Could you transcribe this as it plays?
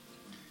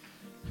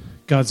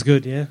God's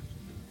good, yeah?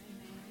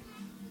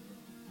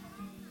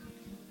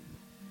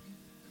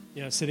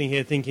 You know, sitting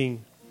here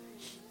thinking,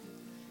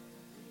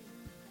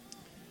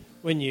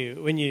 when you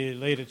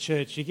lead a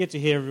church, you get to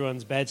hear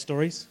everyone's bad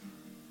stories.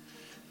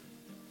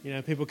 You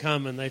know, people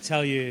come and they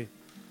tell you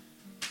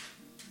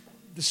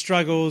the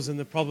struggles and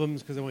the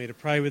problems because they want you to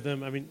pray with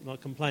them. I mean,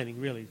 not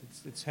complaining, really.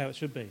 It's how it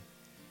should be.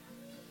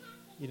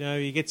 You know,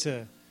 you get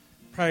to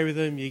pray with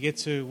them, you get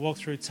to walk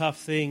through tough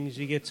things,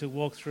 you get to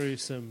walk through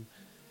some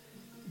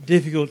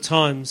difficult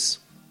times.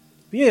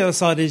 But the other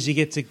side is you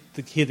get to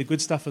hear the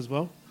good stuff as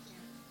well.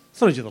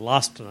 Sometimes you're the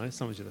last to know,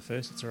 sometimes you're the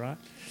first, it's all right.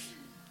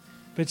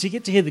 But you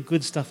get to hear the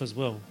good stuff as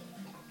well.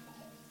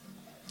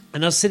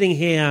 And I was sitting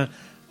here,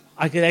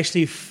 I could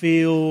actually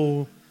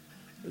feel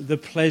the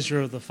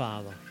pleasure of the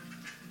Father.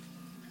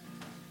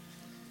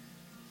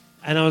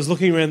 And I was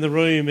looking around the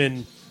room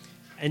and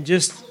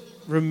just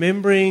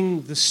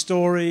remembering the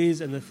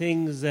stories and the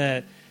things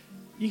that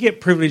you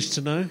get privileged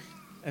to know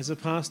as a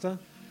pastor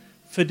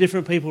for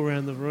different people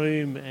around the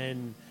room,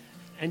 and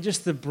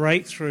just the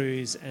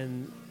breakthroughs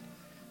and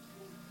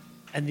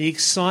the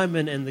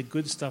excitement and the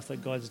good stuff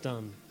that God's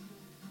done.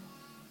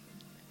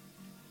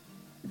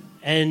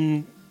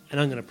 And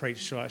I'm going to preach.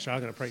 Sure, I'm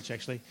going to preach,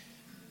 actually.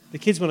 The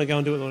kids want to go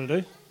and do what they want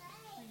to do.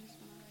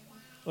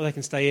 Or they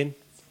can stay in.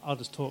 I'll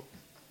just talk.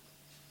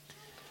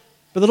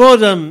 But the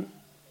Lord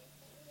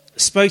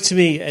spoke to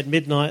me at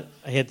midnight.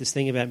 I had this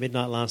thing about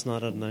midnight last night. I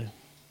don't know.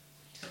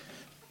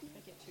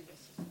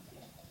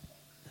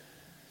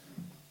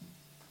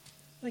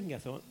 They can go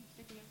through it.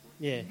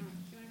 Yeah.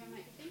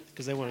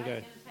 Because they want to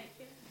go.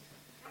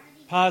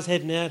 Pa's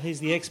heading out. He's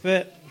the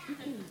expert.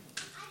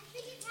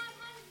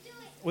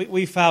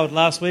 We failed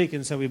last week,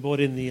 and so we brought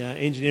in the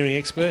engineering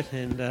expert,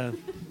 and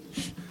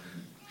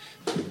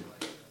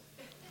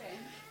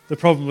the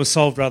problem was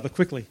solved rather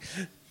quickly.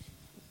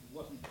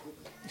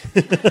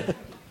 It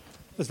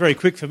was very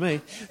quick for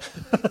me.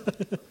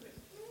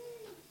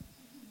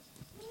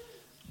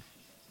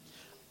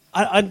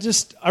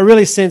 I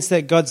really sense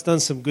that God's done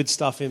some good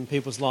stuff in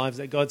people's lives,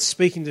 that God's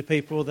speaking to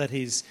people, that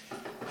He's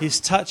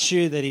touched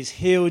you, that He's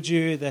healed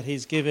you, that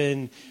He's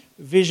given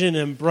vision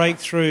and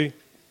breakthrough.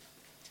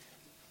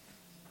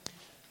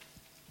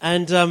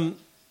 And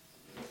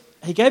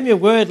He gave me a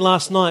word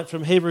last night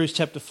from Hebrews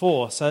chapter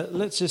 4. So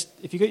let's just,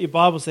 if you've got your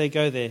Bibles there,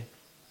 go there.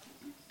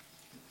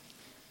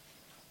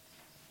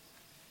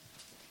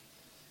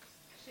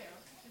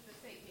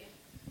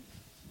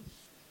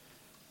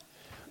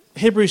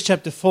 Hebrews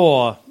chapter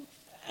 4.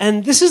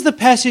 And this is the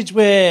passage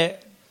where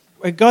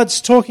God's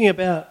talking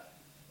about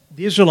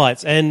the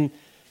Israelites and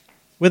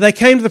where they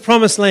came to the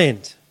promised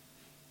land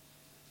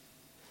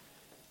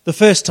the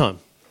first time.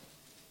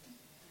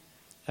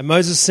 And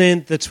Moses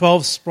sent the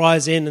 12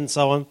 spies in and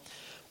so on.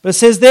 But it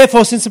says,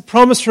 therefore, since the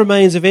promise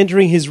remains of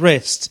entering his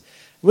rest.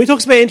 When he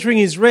talks about entering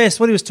his rest,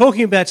 what he was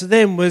talking about to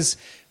them was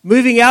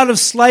moving out of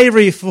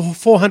slavery for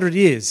 400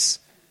 years.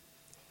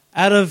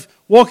 Out of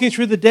walking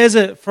through the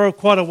desert for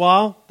quite a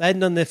while. They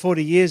hadn't done their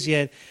 40 years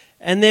yet.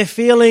 And they're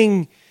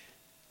feeling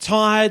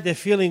tired, they're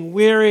feeling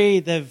weary,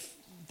 they've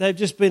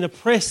just been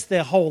oppressed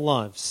their whole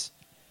lives.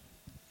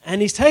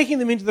 And he's taking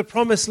them into the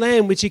promised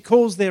land, which he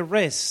calls their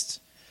rest.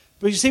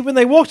 But you see, when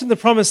they walked in the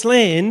promised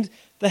land,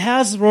 the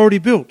houses were already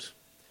built.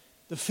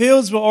 The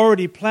fields were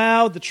already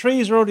ploughed, the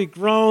trees were already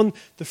grown,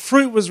 the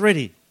fruit was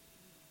ready.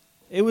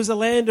 It was a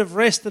land of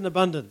rest and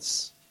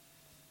abundance.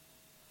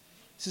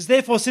 It says,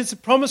 therefore, since the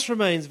promise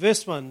remains,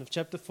 verse 1 of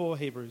chapter 4,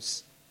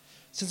 Hebrews,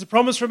 since the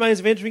promise remains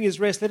of entering his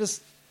rest, let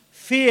us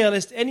fear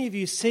lest any of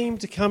you seem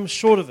to come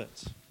short of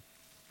it.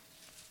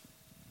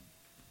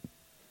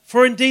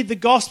 For indeed the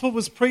gospel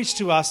was preached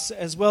to us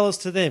as well as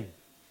to them.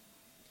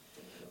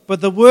 But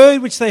the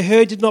word which they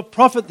heard did not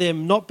profit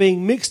them, not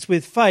being mixed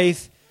with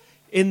faith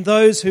in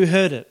those who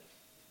heard it.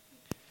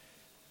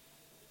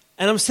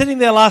 And I'm sitting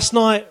there last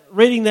night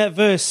reading that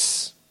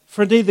verse.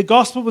 For indeed the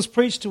gospel was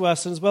preached to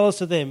us as well as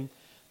to them.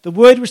 The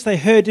word which they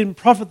heard didn't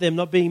profit them,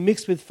 not being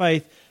mixed with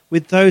faith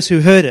with those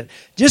who heard it.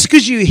 Just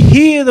because you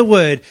hear the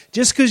word,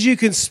 just because you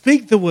can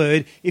speak the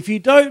word, if you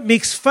don't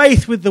mix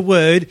faith with the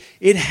word,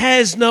 it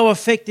has no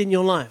effect in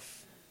your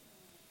life.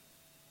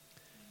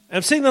 And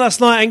I'm sitting there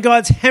last night and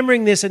God's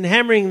hammering this, and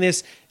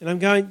I'm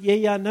going,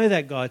 yeah, I know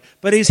that, God.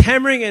 But he's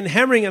hammering, and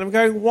I'm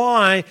going,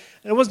 why? And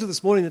it wasn't until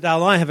this morning that Dayle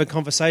and I have a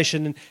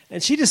conversation,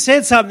 and she just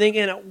said something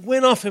and it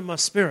went off in my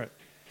spirit.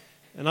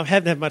 And I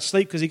haven't had much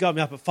sleep because he got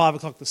me up at 5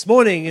 o'clock this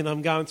morning, and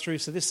I'm going through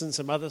this and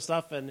some other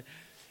stuff, and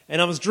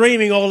I was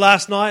dreaming all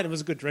last night. It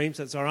was a good dream,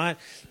 so that's all right.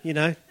 You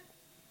know,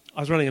 I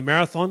was running a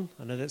marathon.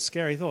 I know that's a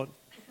scary thought.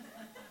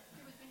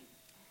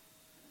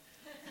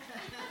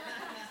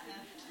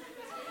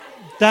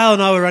 Dayle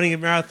and I were running a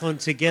marathon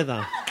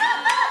together.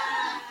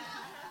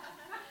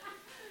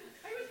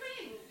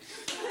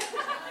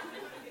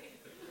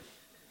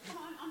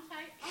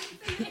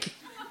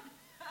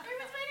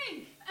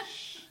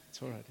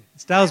 It's all right.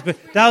 It's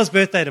Dale's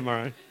birthday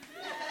tomorrow.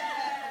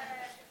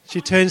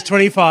 She turns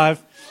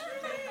 25.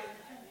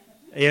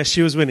 Yes,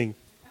 she was winning.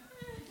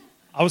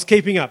 I was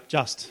keeping up,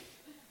 just.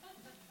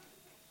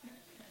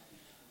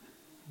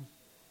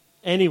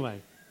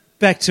 Anyway,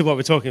 back to what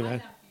we're talking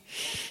about.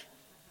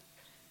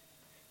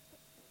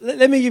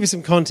 Let me give you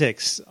some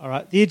context. All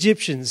right, the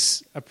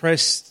Egyptians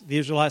oppressed the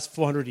Israelites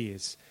 400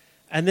 years.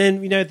 And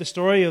then, the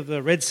story of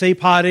the Red Sea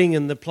parting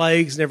and the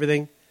plagues and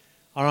everything.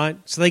 All right,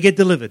 so they get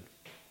delivered.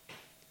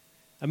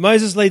 And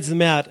Moses leads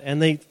them out,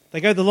 and they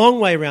go the long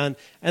way around,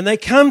 and they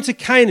come to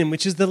Canaan,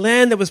 which is the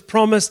land that was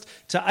promised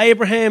to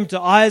Abraham, to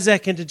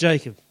Isaac, and to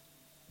Jacob.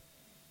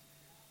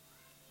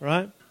 All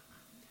right?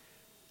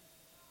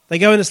 They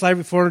go into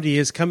slavery 400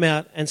 years, come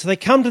out, and so they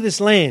come to this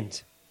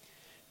land.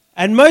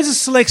 And Moses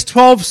selects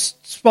 12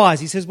 spies.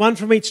 He says one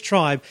from each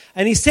tribe.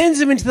 And he sends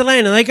them into the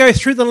land, and they go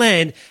through the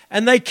land.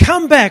 And they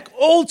come back,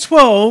 all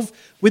 12,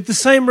 with the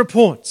same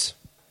reports.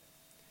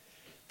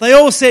 They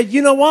all said,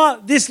 you know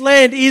what? This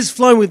land is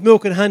flowing with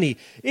milk and honey.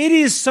 It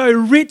is so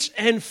rich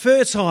and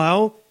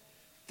fertile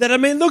that,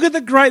 look at the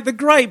grape. The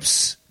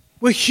grapes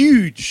were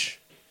huge.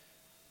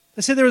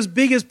 They said they're as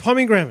big as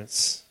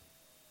pomegranates.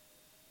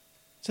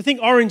 So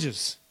think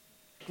oranges.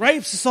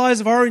 Grapes the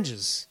size of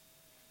oranges.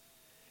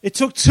 It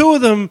took 2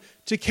 of them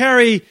to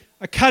carry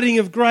a cutting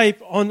of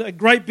grape on a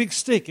great big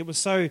stick. It was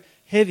so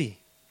heavy.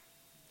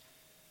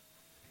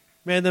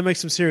 Man, that makes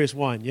some serious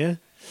wine, yeah?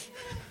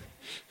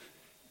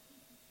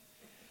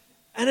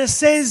 And it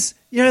says,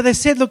 they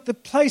said, look, the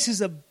place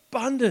is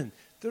abundant.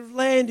 The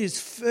land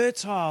is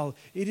fertile.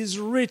 It is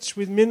rich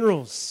with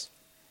minerals.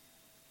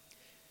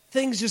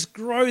 Things just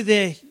grow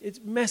there. It's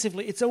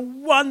massively. It's a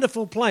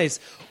wonderful place.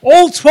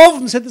 All 12 of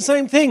them said the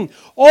same thing.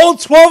 All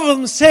 12 of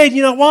them said,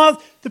 you know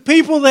what? The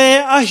people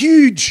there are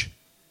huge.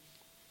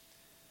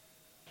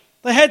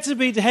 They had to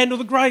be to handle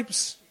the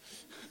grapes.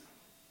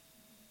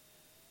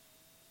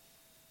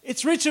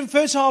 It's rich and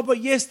fertile, but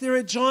yes, there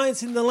are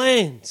giants in the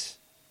land.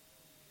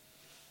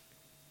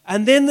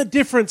 And then the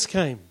difference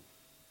came.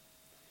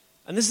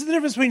 And this is the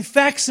difference between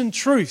facts and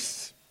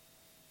truth.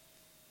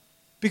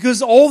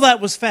 Because all that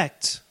was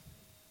fact.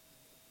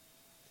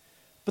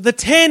 But the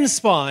 10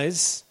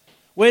 spies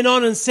went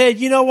on and said,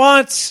 you know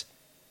what?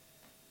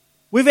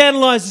 We've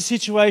analysed the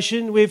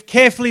situation. We've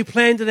carefully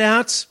planned it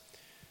out.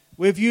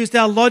 We've used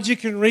our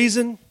logic and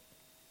reason.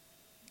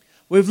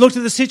 We've looked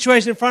at the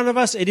situation in front of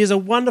us. It is a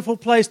wonderful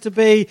place to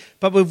be,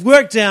 but we've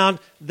worked out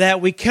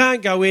that we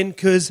can't go in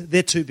because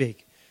they're too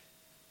big.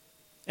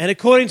 And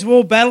according to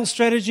all battle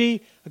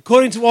strategy,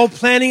 according to all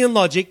planning and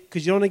logic,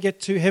 because you don't want to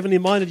get too heavenly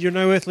minded, you're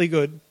no earthly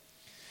good,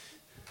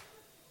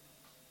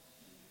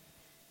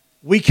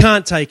 we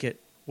can't take it.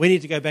 We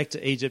need to go back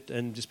to Egypt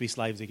and just be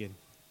slaves again.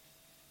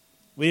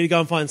 We need to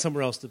go and find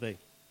somewhere else to be.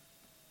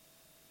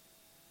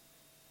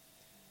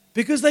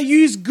 Because they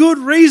used good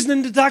reason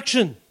and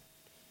deduction.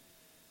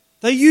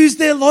 They used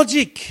their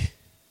logic.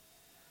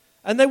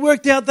 And they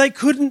worked out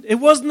it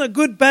wasn't a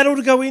good battle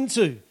to go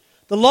into.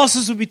 The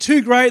losses would be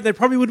too great, they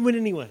probably wouldn't win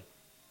anyway.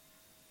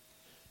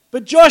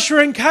 But Joshua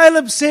and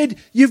Caleb said,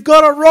 you've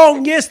got it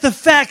wrong. Yes, the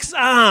facts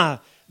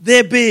are,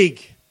 they're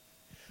big.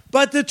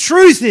 But the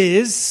truth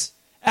is,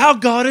 our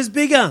God is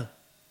bigger.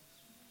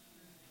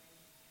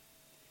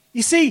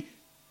 You see,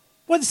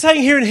 what it's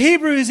saying here in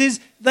Hebrews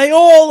is they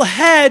all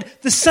had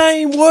the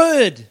same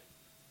word.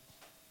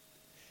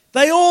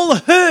 They all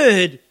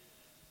heard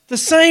the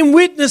same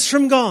witness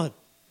from God.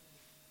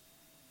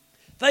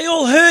 They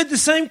all heard the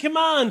same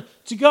command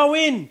to go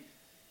in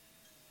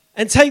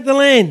and take the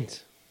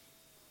land.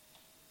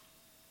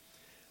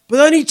 But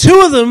only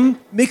 2 of them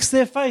mixed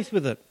their faith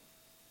with it.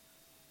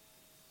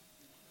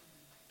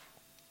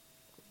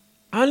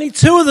 Only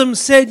 2 of them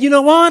said, you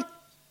know what?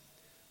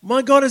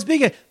 My God is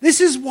bigger. This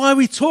is why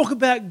we talk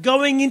about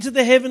going into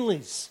the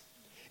heavenlies.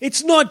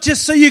 It's not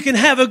just so you can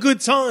have a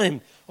good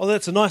time. Although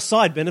that's a nice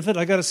side benefit,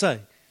 I got to say.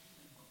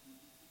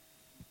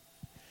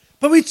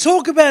 But we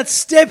talk about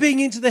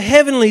stepping into the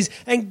heavenlies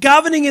and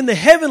governing in the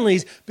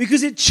heavenlies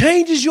because it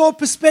changes your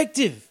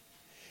perspective.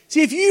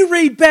 See, if you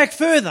read back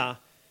further,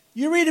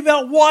 you read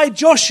about why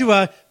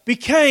Joshua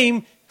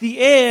became the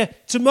heir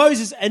to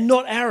Moses and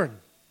not Aaron.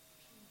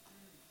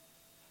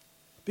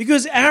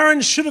 Because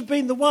Aaron should have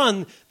been the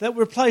one that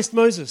replaced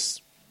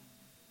Moses.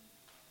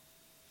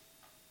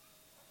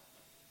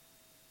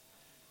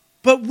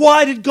 But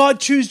why did God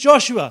choose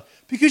Joshua?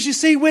 Because you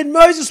see, when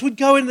Moses would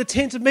go in the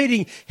tent of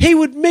meeting, he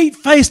would meet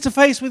face to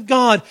face with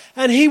God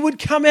and he would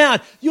come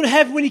out. You'd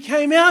have when he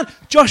came out,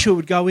 Joshua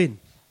would go in.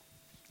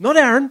 Not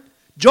Aaron,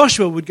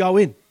 Joshua would go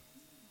in.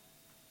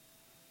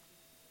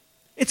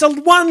 It's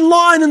one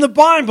line in the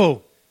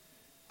Bible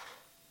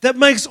that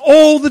makes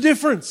all the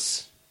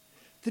difference.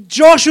 That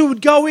Joshua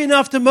would go in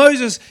after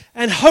Moses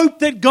and hope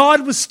that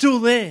God was still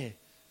there.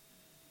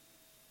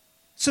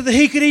 So that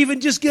he could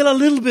even just get a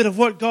little bit of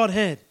what God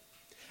had.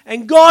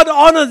 And God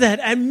honored that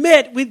and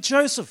met with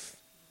Joshua.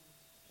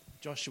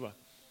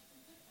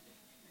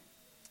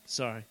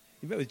 Sorry,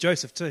 he met with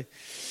Joseph too.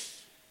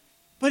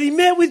 But he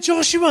met with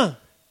Joshua.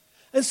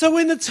 And so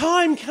when the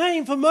time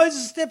came for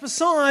Moses to step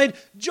aside,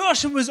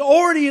 Joshua was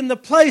already in the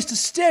place to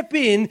step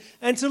in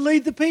and to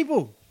lead the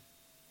people.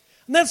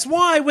 And that's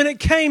why when it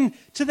came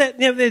to that,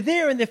 they're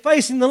there and they're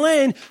facing the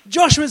land,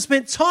 Joshua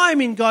spent time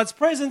in God's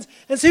presence.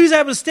 And so he was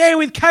able to stand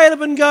with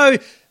Caleb and go,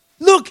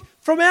 look,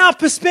 from our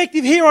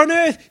perspective here on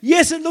earth,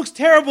 yes, it looks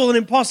terrible and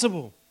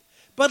impossible.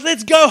 But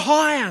let's go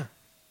higher.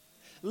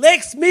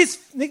 Let's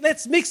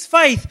mix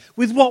faith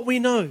with what we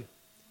know.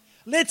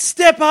 Let's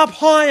step up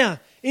higher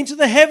into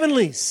the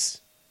heavenlies.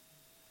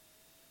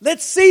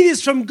 Let's see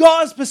this from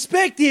God's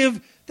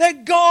perspective,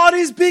 that God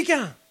is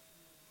bigger.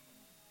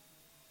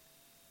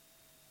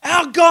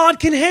 Our God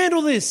can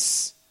handle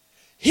this.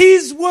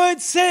 His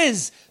word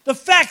says, the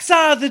facts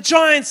are the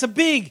giants are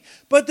big,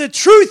 but the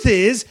truth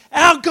is,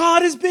 our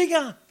God is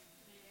bigger.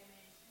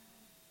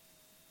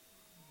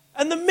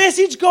 And the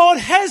message God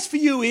has for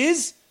you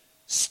is,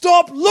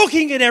 stop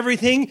looking at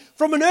everything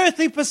from an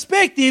earthly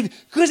perspective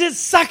because it's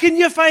sucking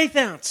your faith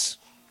out.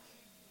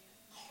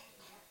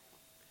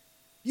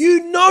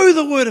 You know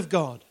the Word of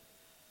God.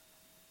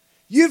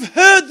 You've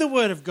heard the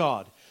Word of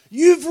God.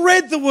 You've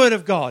read the Word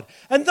of God.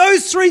 And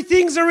those three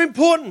things are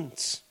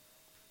important.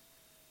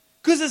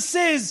 Because it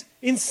says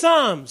in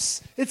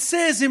Psalms, it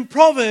says in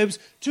Proverbs,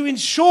 to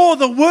ensure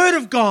the Word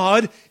of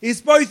God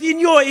is both in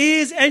your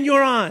ears and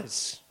your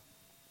eyes.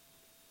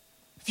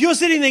 If you're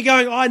sitting there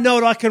going, I know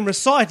it, I can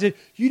recite it,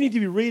 you need to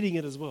be reading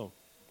it as well.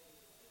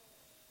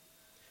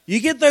 You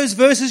get those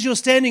verses you're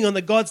standing on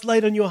that God's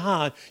laid on your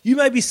heart. You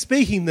may be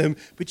speaking them,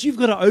 but you've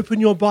got to open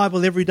your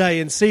Bible every day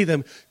and see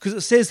them, because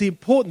it says the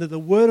important that the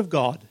Word of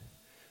God,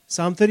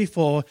 Psalm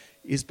 34,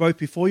 is both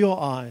before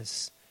your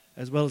eyes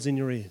as well as in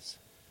your ears.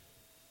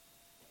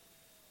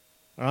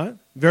 All right?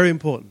 Very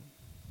important.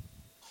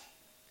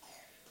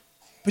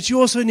 But you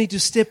also need to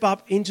step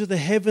up into the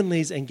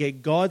heavenlies and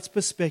get God's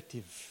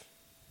perspective.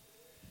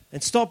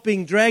 And stop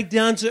being dragged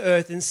down to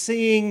earth and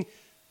seeing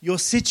your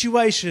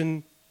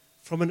situation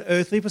from an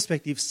earthly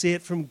perspective. See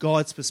it from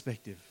God's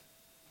perspective.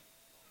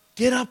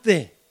 Get up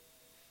there.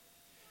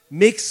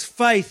 Mix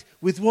faith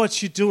with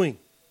what you're doing.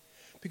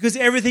 Because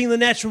everything in the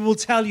natural will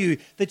tell you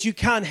that you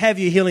can't have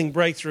your healing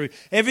breakthrough.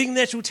 Everything in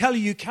the natural will tell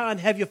you can't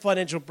have your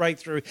financial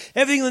breakthrough.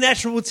 Everything in the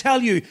natural will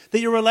tell you that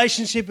your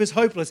relationship is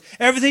hopeless.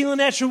 Everything in the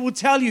natural will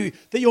tell you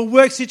that your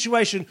work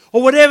situation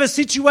or whatever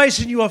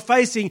situation you are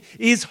facing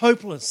is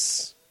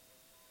hopeless.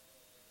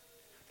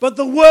 But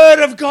the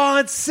Word of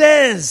God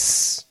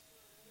says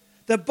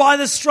that by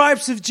the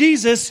stripes of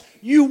Jesus,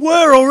 you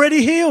were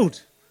already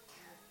healed.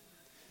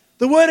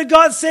 The Word of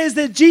God says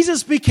that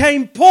Jesus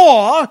became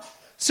poor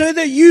so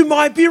that you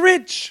might be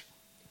rich.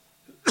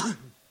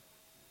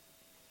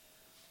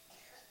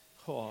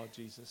 Oh,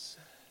 Jesus.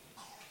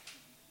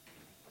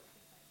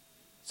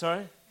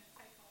 Sorry?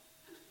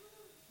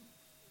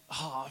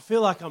 Oh, I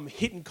feel like I'm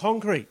hitting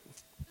concrete.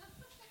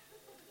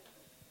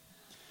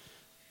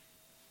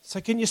 So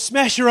can you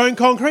smash your own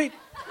concrete?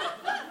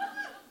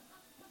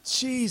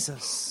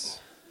 Jesus.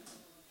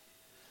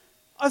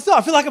 I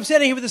feel like I'm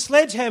standing here with a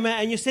sledgehammer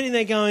and you're sitting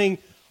there going,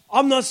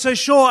 I'm not so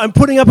sure, I'm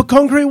putting up a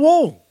concrete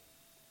wall.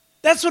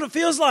 That's what it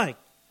feels like.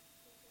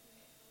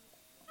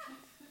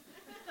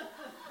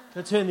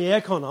 Can I turn the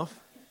aircon off?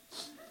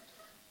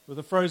 With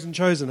a frozen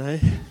chosen,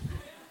 hey?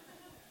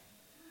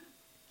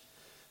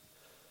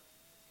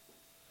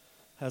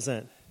 How's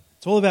that?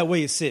 It's all about where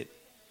you sit.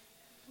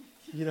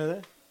 You know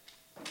that?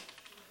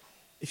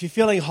 If you're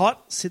feeling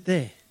hot, sit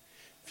there.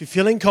 If you're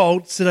feeling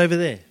cold, sit over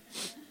there.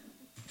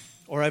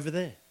 Or over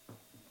there.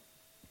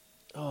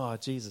 Oh,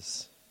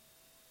 Jesus.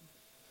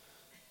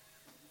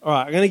 All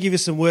right, I'm going to give you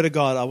some Word of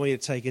God. I want you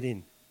to take it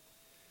in.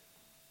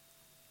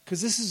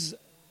 Because this is...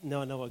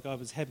 No, I know what God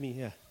has had me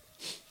here.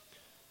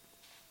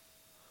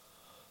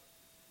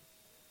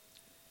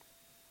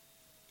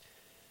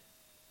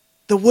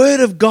 The Word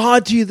of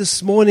God to you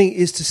this morning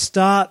is to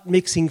start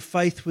mixing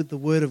faith with the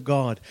Word of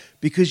God,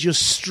 because you're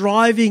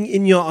striving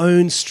in your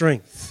own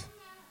strength.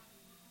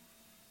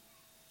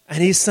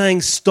 And He's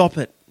saying, stop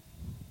it.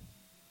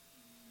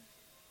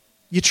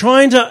 You're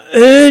trying to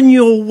earn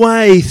your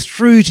way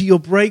through to your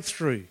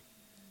breakthrough.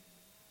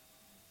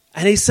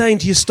 And He's saying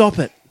to you, stop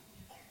it.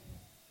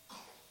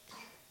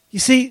 You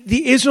see,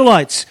 the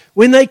Israelites,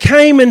 when they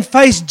came and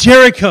faced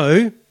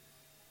Jericho,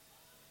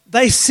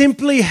 they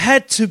simply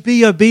had to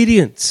be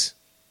obedient.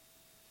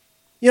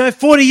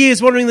 40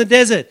 years wandering in the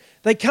desert,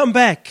 they come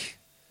back.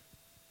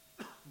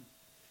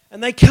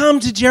 And they come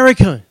to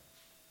Jericho.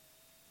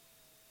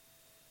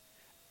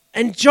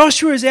 And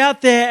Joshua is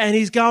out there and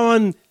he's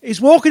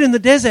walking in the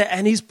desert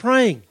and he's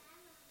praying.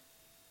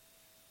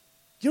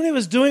 Do you know what he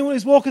was doing when he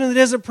was walking in the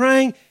desert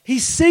praying?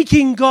 He's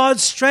seeking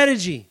God's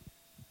strategy.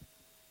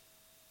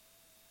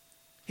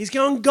 He's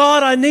going,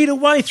 God, I need a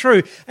way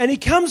through. And he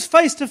comes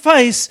face to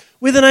face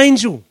with an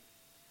angel.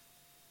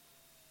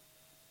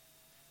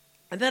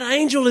 And that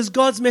angel is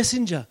God's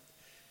messenger.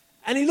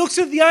 And he looks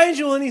at the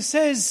angel and he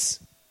says,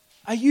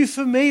 are you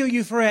for me or are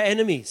you for our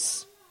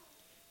enemies?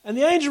 And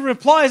the angel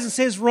replies and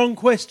says, wrong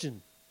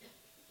question.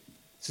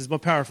 This is my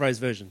paraphrase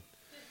version.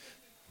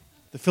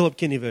 The Philip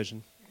Kinney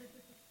version.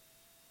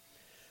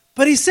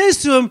 But he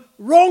says to him,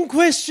 wrong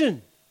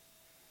question.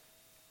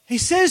 He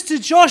says to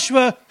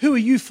Joshua, who are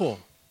you for?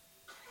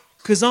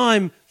 Because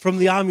I'm from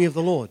the army of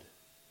the Lord.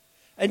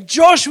 And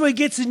Joshua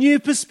gets a new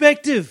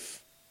perspective.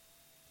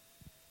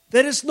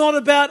 That it's not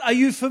about, are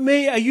you for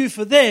me, are you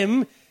for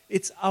them?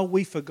 It's, are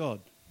we for God?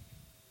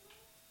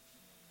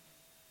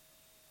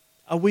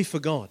 are we for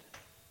God?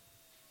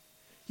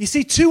 You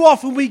see, too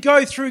often we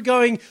go through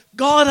going,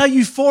 God, are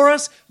you for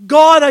us?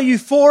 God, are you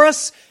for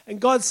us? And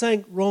God's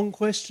saying, wrong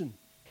question.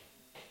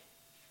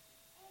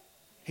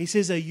 He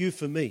says, are you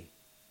for me?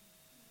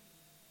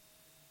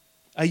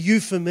 Are you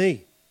for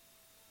me?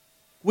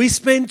 We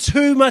spend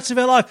too much of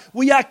our life.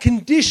 We are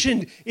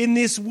conditioned in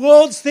this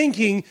world's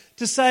thinking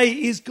to say,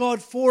 is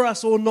God for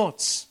us or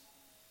not?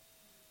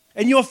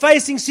 And you're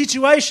facing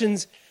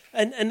situations,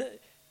 and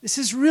this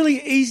is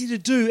really easy to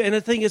do, and I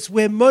think it's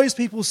where most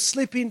people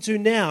slip into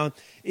now,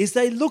 is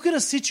they look at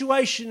a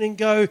situation and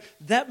go,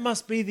 that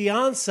must be the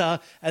answer,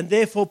 and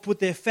therefore put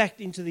their fact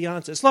into the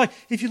answer. It's like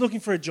if you're looking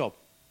for a job.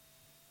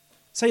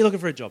 Say you're looking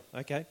for a job,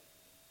 okay?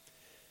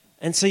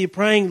 And so you're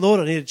praying, Lord,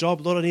 I need a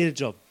job, Lord, I need a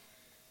job.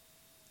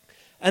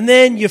 And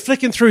then you're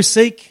flicking through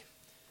Seek,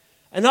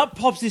 and up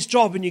pops this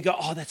job, and you go,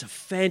 oh, that's a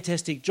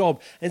fantastic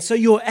job. And so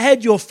you'll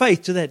add your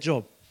faith to that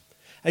job.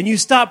 And you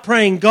start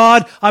praying,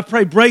 God, I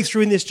pray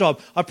breakthrough in this job.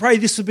 I pray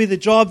this will be the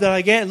job that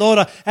I get. Lord,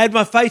 I add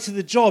my faith to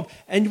the job.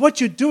 And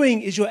what you're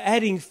doing is you're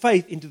adding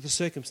faith into the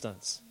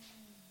circumstance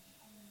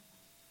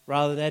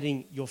rather than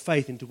adding your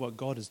faith into what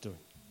God is doing.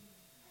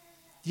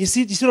 Do you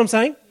see what I'm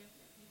saying?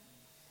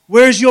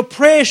 Whereas your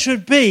prayer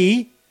should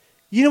be,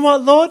 you know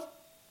what, Lord?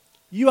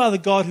 You are the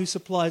God who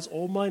supplies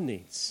all my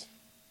needs.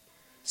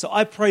 So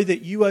I pray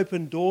that you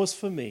open doors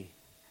for me,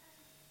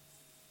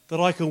 that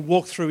I can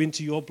walk through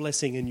into your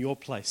blessing in your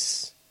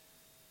place.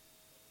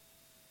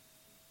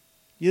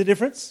 You know the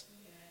difference?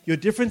 Your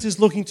difference is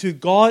looking to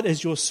God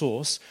as your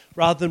source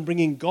rather than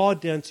bringing God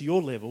down to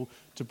your level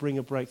to bring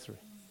a breakthrough.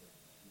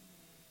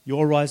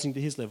 You're rising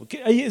to his level.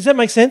 Does that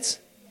make sense?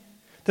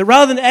 That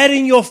rather than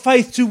adding your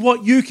faith to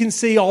what you can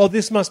see, oh,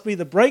 this must be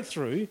the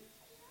breakthrough,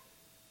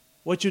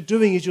 what you're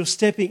doing is you're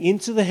stepping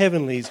into the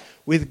heavenlies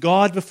with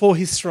God before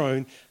his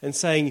throne and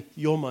saying,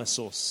 you're my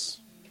source.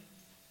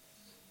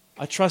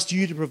 I trust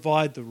you to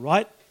provide the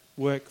right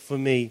work for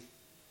me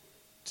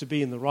to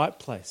be in the right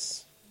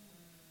place,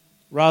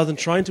 rather than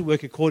trying to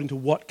work according to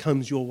what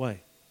comes your way.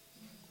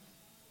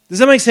 Does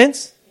that make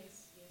sense?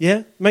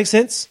 Yeah? Make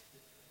sense?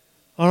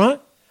 All right?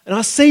 And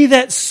I see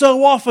that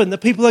so often, that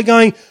people are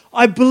going,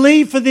 I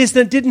believe for this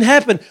and it didn't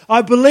happen.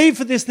 I believe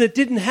for this and it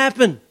didn't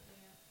happen.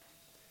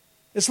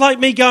 It's like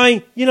me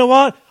going, you know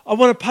what? I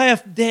want to pay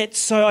off debt,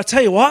 so I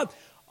tell you what,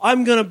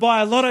 I'm going to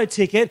buy a lotto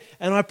ticket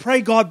and I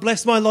pray God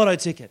bless my lotto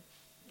ticket.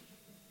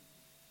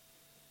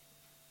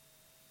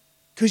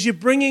 Because you're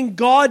bringing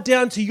God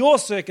down to your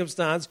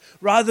circumstance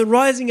rather than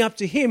rising up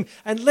to him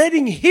and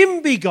letting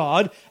him be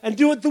God and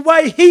do it the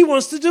way he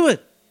wants to do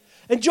it.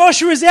 And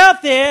Joshua's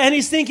out there and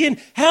he's thinking,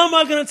 how am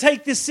I going to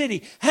take this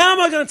city? How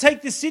am I going to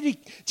take this city?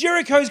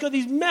 Jericho's got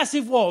these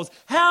massive walls.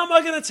 How am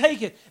I going to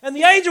take it? And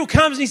the angel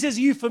comes and he says,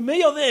 are you for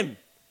me or them?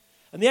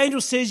 And the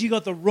angel says, you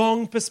got the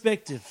wrong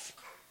perspective.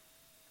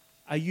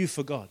 Are you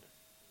for God?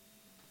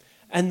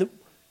 And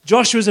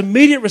Joshua's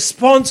immediate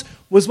response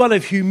was one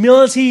of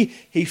humility.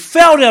 He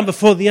fell down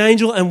before the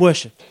angel and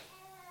worshipped.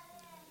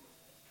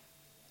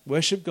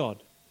 Worship God.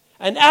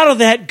 And out of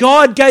that,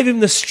 God gave him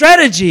the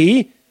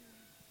strategy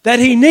that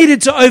he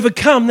needed to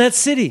overcome that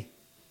city.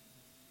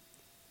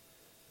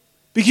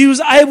 Because he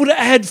was able to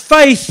add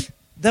faith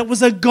that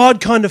was a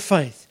God kind of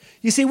faith.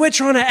 You see, we're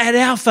trying to add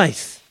our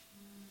faith.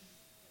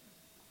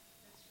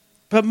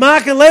 But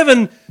Mark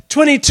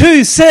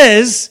 11:22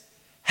 says,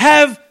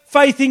 have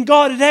faith in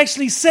God. It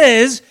actually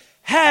says,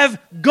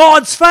 have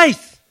God's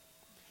faith,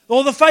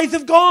 or the faith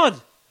of God,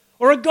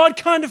 or a God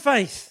kind of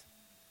faith.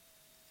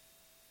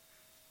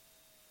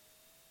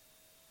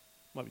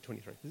 Might be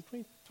 23. Is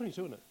it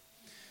 22, isn't it?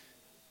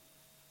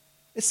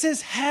 It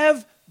says,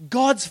 have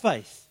God's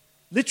faith.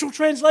 Literal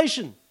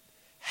translation.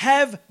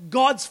 Have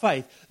God's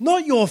faith.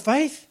 Not your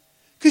faith,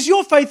 because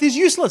your faith is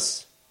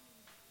useless.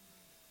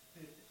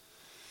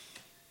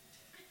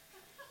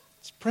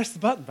 Just press the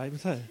button, baby.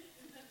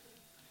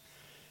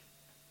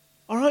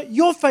 All right,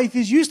 your faith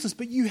is useless,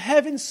 but you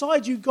have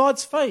inside you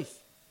God's faith.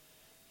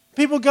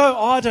 People go,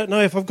 oh, I don't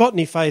know if I've got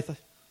any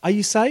faith. Are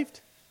you saved?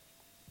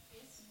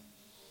 Yes.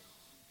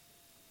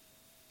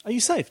 Are you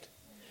saved?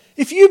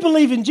 If you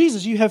believe in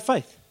Jesus, you have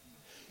faith.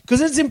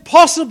 Because it's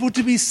impossible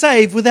to be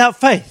saved without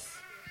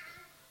faith.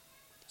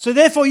 So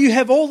therefore, you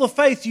have all the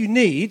faith you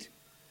need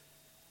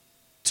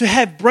to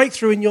have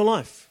breakthrough in your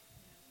life.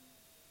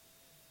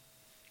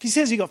 He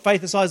says you've got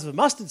faith the size of a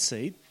mustard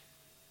seed.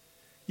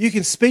 You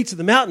can speak to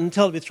the mountain and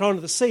tell it to be thrown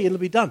into the sea and it'll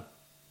be done.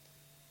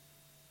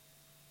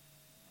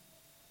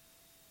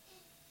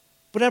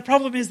 But our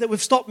problem is that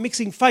we've stopped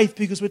mixing faith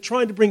because we're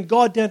trying to bring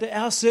God down to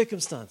our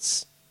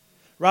circumstance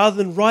rather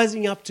than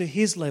rising up to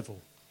his level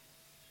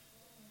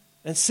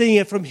and seeing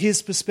it from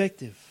his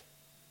perspective.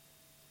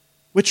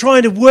 We're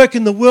trying to work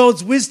in the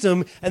world's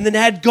wisdom and then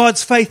add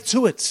God's faith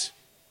to it,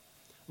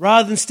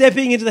 rather than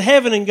stepping into the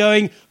heaven and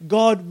going,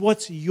 God,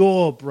 what's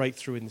your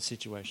breakthrough in the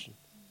situation?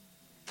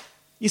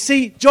 You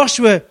see,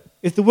 Joshua,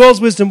 if the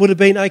world's wisdom would have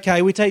been,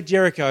 okay, we take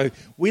Jericho,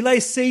 we lay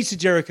siege to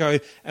Jericho,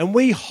 and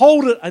we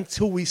hold it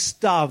until we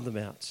starve them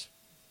out.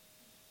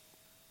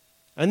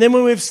 And then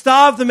when we've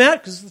starved them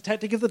out, because it's the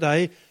tactic of the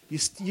day,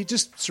 you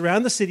just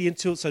surround the city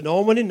until so no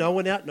one went in, no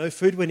one out, no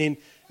food went in.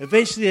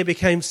 Eventually they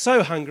became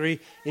so hungry,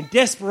 in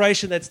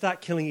desperation they'd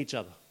start killing each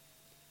other.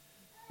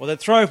 Or they'd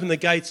throw open the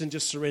gates and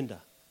just surrender.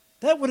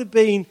 That would have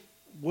been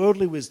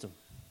worldly wisdom.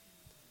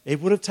 It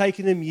would have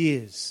taken them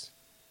years.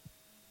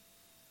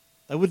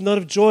 They would not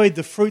have enjoyed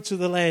the fruits of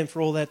the land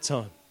for all that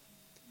time.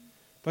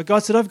 But God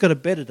said, I've got a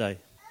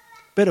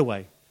better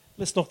way.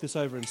 Let's knock this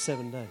over in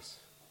 7 days.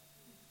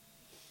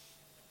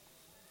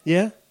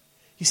 Yeah?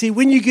 You see,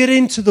 when you get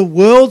into the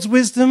world's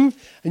wisdom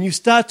and you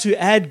start to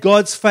add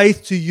God's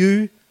faith to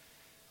you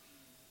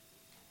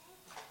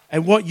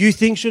and what you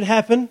think should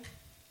happen,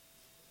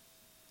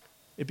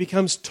 it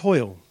becomes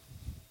toil.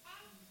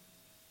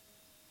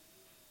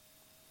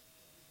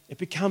 It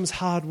becomes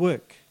hard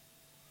work.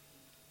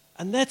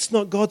 And that's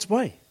not God's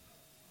way.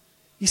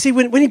 You see,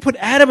 when He put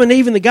Adam and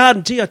Eve in the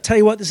garden, I tell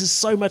you what, this is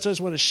so much I just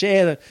want to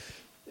share.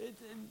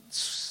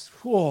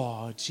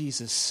 Oh,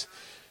 Jesus.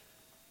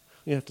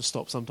 You have to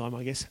stop sometime,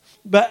 I guess.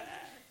 But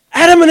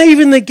Adam and Eve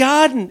in the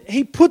garden,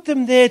 He put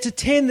them there to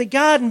tend the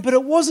garden, but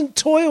it wasn't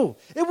toil.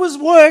 It was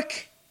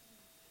work.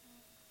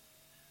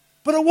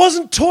 But it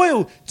wasn't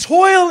toil.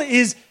 Toil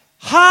is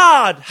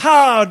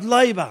hard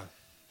labor.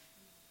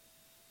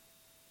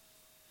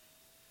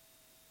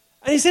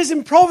 And He says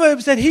in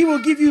Proverbs that He will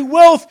give you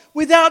wealth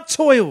without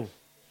toil.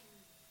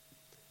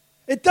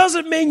 It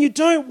doesn't mean you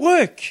don't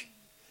work.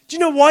 Do you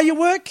know why you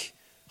work?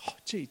 Oh,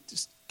 gee,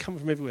 just come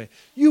from everywhere.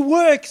 You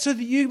work so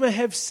that you may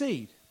have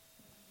seed.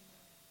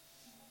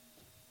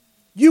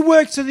 You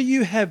work so that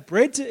you have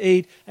bread to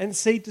eat and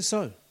seed to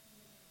sow.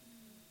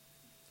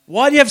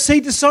 Why do you have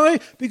seed to sow?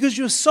 Because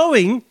your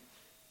sowing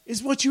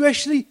is what you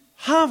actually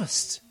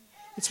harvest.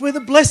 It's where the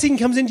blessing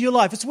comes into your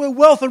life. It's where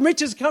wealth and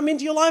riches come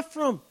into your life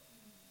from.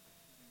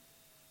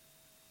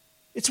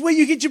 It's where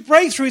you get your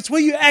breakthrough. It's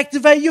where you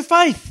activate your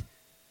faith.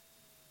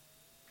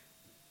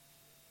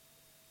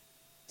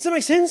 Does that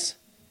make sense?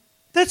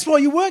 That's why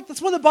you work.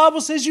 That's why the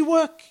Bible says you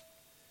work.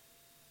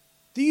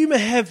 That you may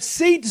have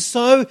seed to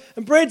sow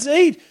and bread to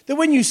eat. That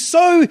when you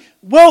sow,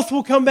 wealth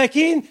will come back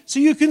in so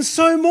you can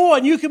sow more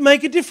and you can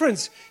make a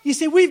difference. You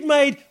see, we've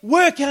made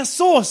work our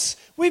source.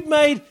 We've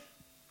made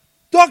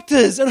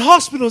doctors and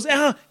hospitals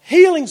our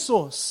healing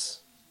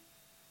source.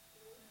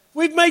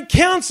 We've made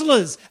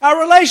counselors our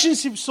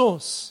relationship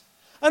source.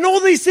 And all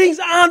these things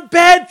aren't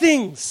bad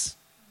things.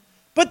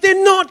 But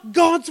they're not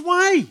God's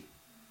way.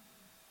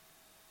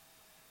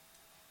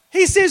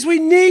 He says we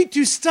need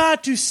to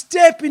start to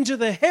step into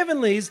the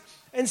heavenlies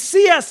and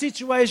see our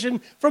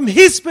situation from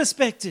His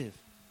perspective.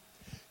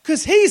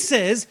 Because He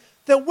says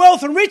that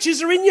wealth and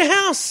riches are in your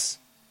house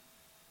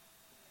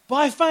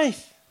by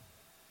faith.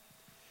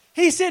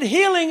 He said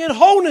healing and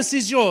wholeness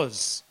is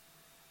yours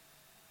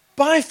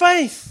by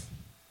faith.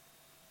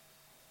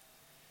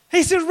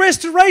 He said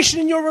restoration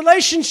in your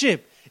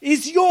relationship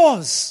is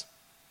yours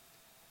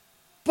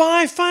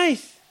by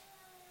faith,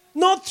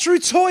 not through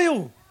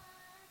toil.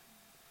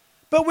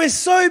 But we're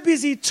so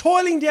busy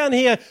toiling down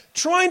here,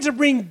 trying to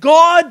bring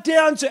God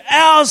down to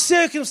our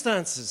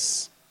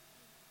circumstances.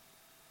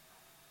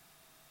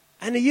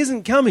 And He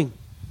isn't coming.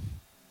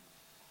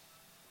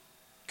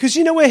 Because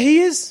you know where He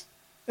is?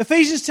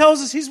 Ephesians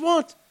tells us He's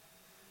what?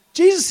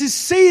 Jesus is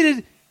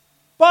seated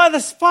by the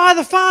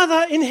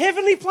Father in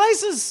heavenly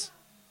places.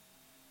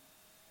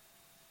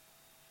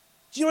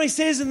 Do you know what He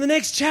says in the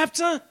next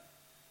chapter?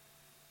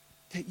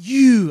 That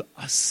you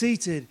are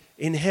seated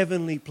in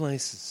heavenly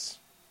places.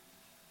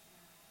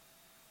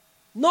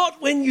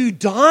 Not when you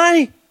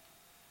die,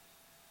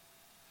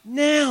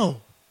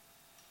 now.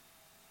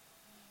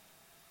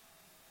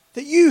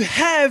 That you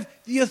have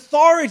the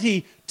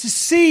authority to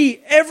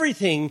see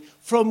everything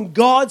from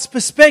God's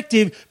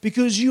perspective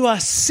because you are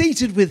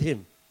seated with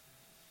Him.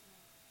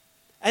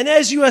 And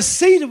as you are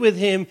seated with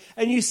Him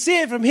and you see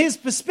it from His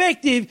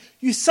perspective,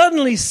 you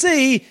suddenly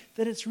see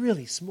that it's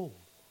really small.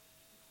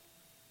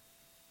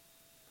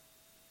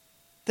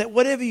 That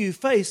whatever you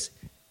face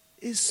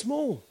is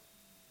small.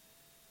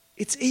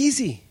 It's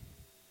easy.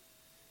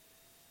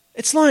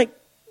 It's like,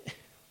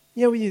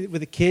 you know, when you're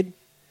with a kid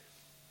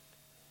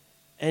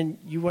and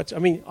you watch,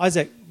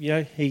 Isaac,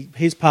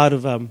 he's part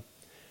of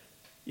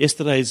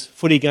yesterday's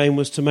footy game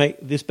was to make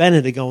this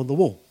banner to go on the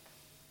wall.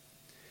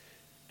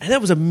 And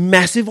that was a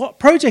massive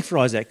project for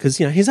Isaac because,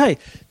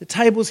 the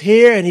table's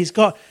here and he's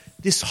got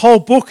this whole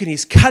book and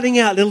he's cutting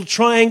out little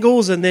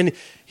triangles and then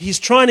he's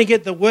trying to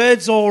get the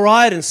words all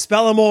right and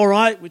spell them all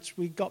right, which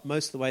we got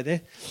most of the way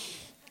there.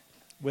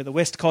 We're the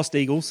West Coast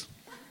Eagles.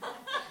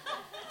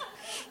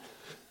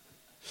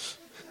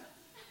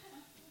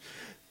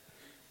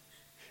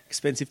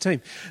 Expensive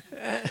team.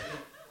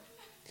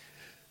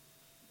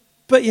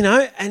 But,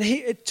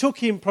 it took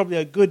him probably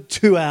a good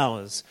 2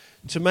 hours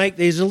to make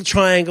these little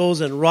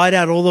triangles and write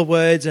out all the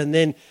words and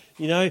then,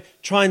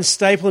 try and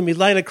staple them. He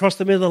laid across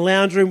the middle of the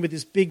lounge room with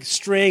this big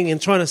string and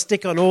trying to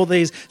stick on all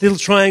these little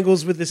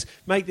triangles with this,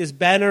 make this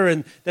banner,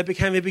 and that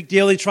became a big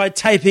deal. He tried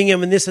taping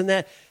them and this and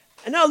that.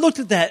 And I looked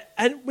at that,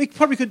 and we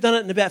probably could have done it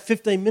in about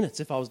 15 minutes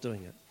if I was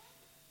doing it.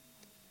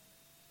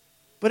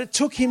 But it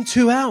took him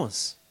 2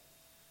 hours.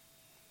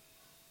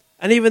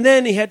 And even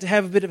then, he had to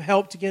have a bit of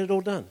help to get it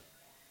all done.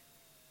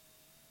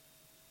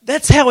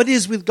 That's how it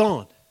is with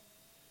God.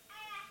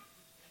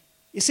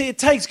 You see, it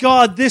takes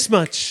God this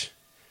much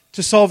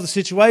to solve the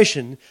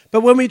situation.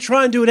 But when we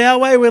try and do it our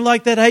way, we're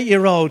like that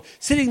 8-year-old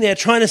sitting there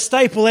trying to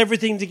staple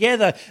everything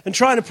together and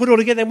trying to put it all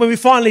together. And when we're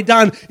finally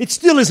done, it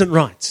still isn't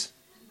right.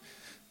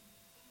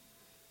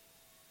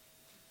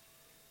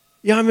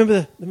 Yeah, I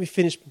remember, let me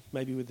finish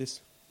maybe with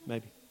this.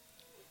 Maybe.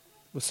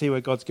 We'll see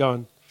where God's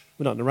going.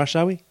 We're not in a rush,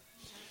 are we?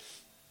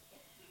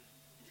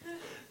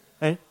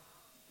 Hey?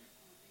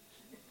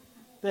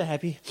 They're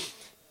happy.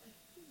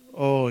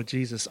 Oh,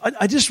 Jesus.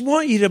 I just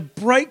want you to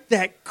break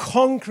that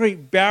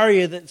concrete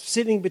barrier that's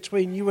sitting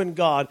between you and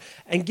God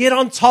and get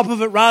on top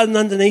of it rather than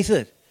underneath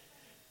it,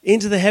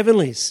 into the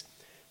heavenlies.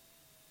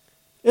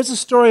 There's a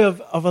story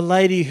of a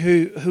lady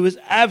who was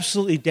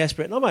absolutely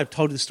desperate. And I might have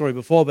told you this story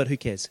before, but who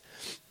cares?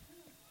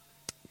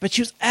 But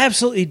she was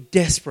absolutely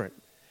desperate.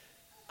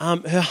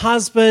 Her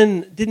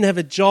husband didn't have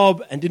a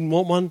job and didn't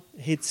want one.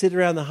 He'd sit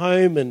around the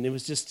home and it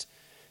was just,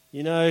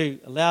 you know,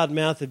 a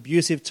loudmouth,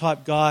 abusive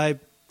type guy,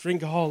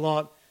 drink a whole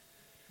lot.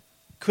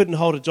 Couldn't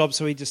hold a job,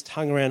 so he just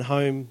hung around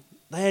home.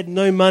 They had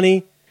no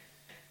money.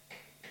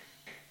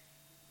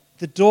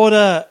 The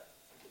daughter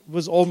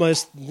was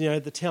almost, you know,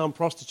 the town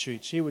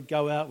prostitute. She would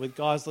go out with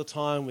guys all the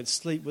time, would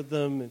sleep with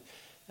them,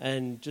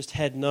 and just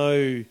had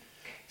no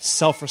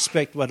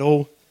self-respect at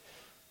all.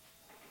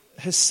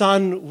 Her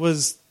son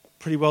was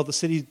pretty well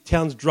the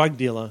town's drug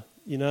dealer.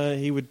 You know,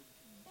 he would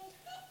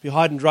be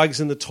hiding drugs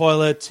in the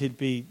toilet. He'd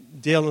be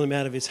dealing them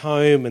out of his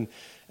home and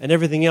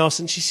everything else.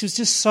 And she was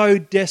just so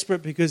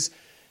desperate because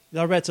they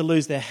were about to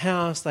lose their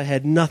house. They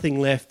had nothing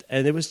left.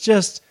 And it was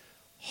just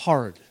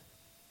horrid.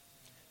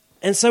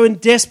 And so in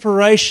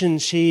desperation,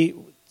 she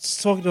was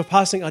talking to a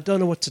pastor saying, I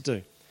don't know what to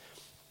do.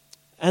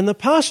 And the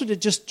pastor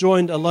had just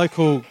joined a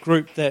local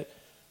group that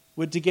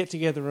would to get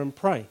together and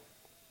pray.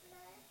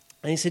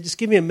 And he said, just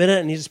give me a minute.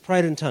 And he just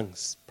prayed in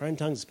tongues. Praying in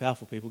tongues is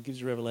powerful, people. It gives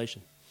you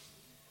revelation.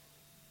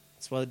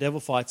 That's why the devil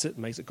fights it and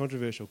makes it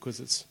controversial, because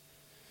it's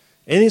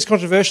anything that's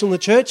controversial in the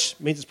church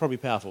means it's probably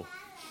powerful.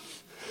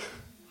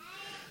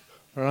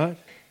 All right?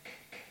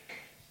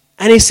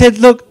 And he said,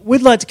 look,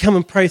 we'd like to come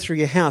and pray through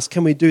your house.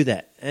 Can we do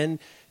that? And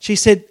she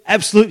said,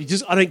 absolutely.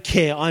 Just, I don't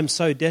care. I'm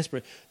so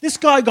desperate. This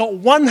guy got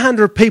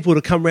 100 people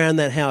to come around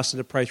that house and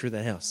to pray through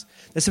that house.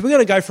 They said, we're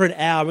going to go for an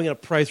hour. We're going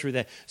to pray through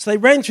that. So they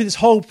ran through this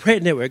whole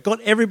prayer network,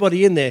 got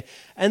everybody in there.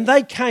 And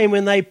they came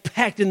and they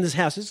packed in this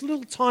house. It's a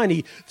little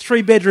tiny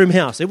 3-bedroom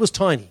house. It was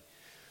tiny.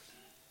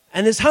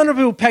 And there's 100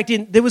 people packed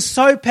in. They were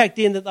so packed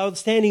in that they were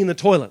standing in the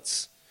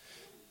toilets.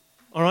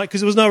 All right,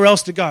 because there was nowhere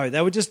else to go.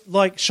 They were just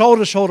like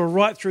shoulder to shoulder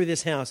right through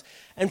this house.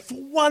 And for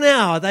 1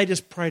 hour, they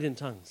just prayed in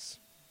tongues.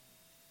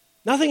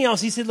 Nothing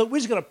else. He said, look, we're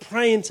just going to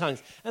pray in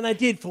tongues. And they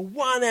did for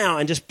 1 hour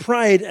and just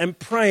prayed and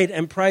prayed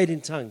and prayed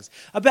in tongues.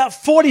 About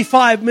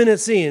 45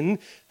 minutes in,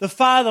 the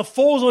father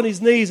falls on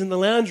his knees in the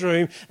lounge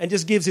room and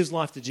just gives his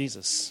life to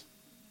Jesus.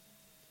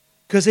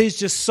 Because he's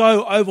just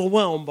so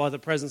overwhelmed by the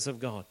presence of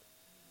God.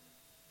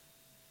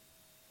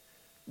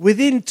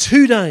 Within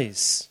 2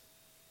 days,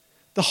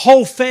 the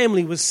whole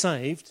family was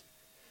saved.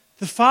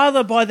 The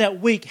father by that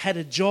week had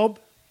a job,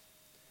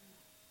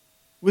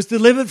 was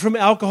delivered from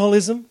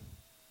alcoholism.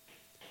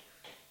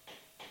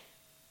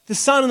 The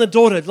son and the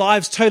daughter,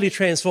 lives totally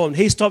transformed.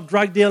 He stopped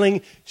drug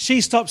dealing.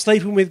 She stopped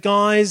sleeping with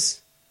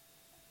guys.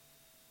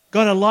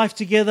 Got a life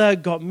together,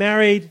 got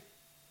married.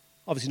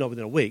 Obviously not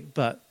within a week,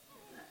 but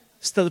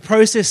still the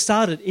process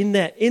started in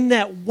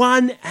that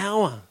 1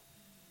 hour.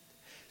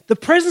 The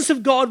presence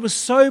of God was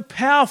so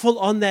powerful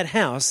on that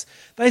house,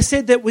 they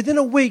said that within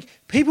a week,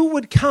 people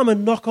would come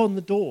and knock on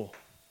the door.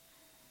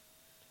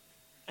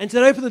 And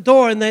they'd open the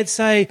door and they'd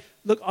say,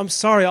 look, I'm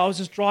sorry, I was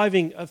just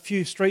driving a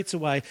few streets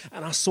away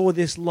and I saw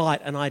this light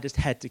and I just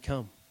had to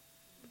come.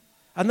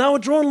 And they were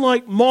drawn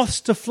like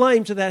moths to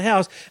flame to that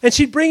house. And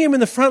she'd bring him in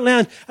the front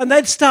lounge and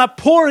they'd start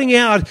pouring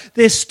out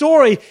their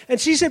story.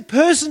 And she said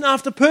person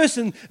after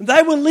person,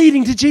 they were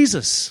leading to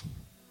Jesus.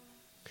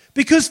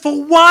 Because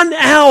for 1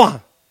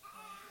 hour,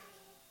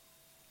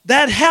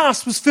 that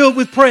house was filled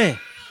with prayer.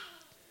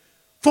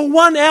 For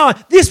 1 hour.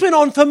 This went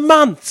on for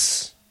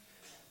months.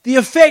 The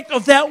effect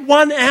of that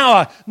 1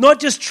 hour not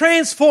just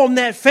transformed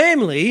that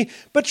family,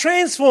 but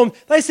transformed,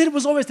 they said it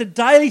was almost a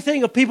daily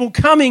thing of people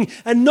coming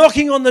and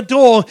knocking on the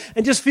door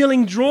and just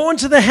feeling drawn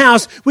to the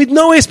house with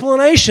no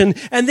explanation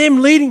and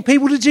them leading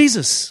people to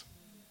Jesus.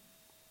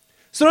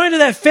 So not only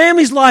did that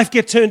family's life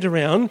get turned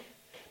around,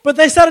 but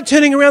they started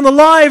turning around the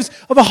lives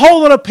of a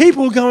whole lot of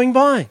people going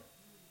by.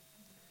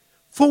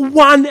 For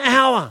 1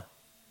 hour.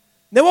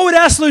 Now what would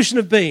our solution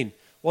have been?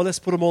 Well, let's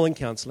put them all in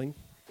counselling.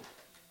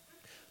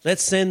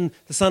 Let's send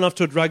the son off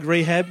to a drug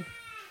rehab.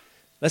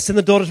 Let's send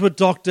the daughter to a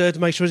doctor to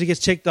make sure she gets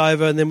checked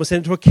over, and then we'll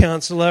send her to a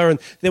counsellor, and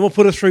then we'll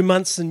put her through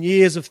months and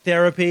years of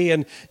therapy,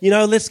 and,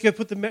 let's go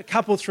put the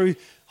couple through a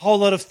whole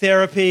lot of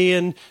therapy,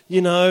 and, we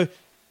would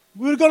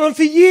have gone on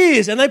for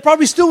years, and they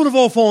probably still would have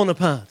all fallen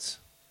apart.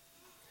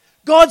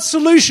 God's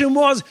solution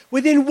was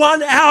within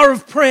 1 hour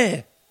of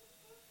prayer.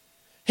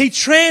 He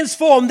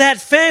transformed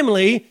that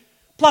family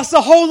plus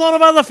a whole lot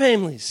of other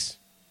families.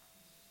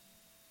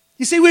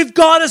 You see, we've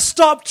got to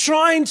stop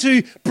trying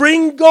to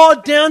bring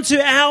God down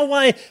to our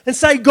way and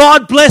say,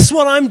 God, bless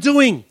what I'm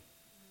doing.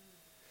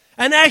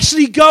 And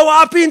actually go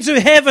up into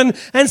heaven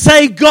and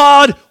say,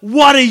 God,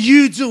 what are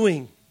you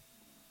doing?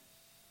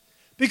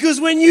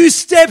 Because when you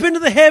step into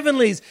the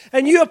heavenlies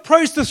and you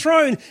approach the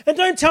throne, and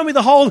don't tell me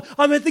the whole,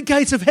 I'm at the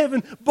gates of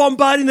heaven,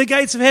 bombarding the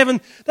gates of heaven.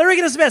 They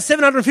reckon it's about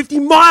 750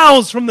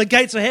 miles from the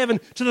gates of heaven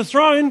to the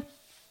throne.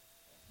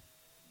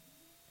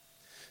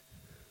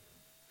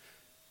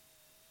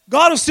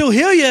 God will still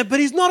heal you, but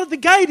he's not at the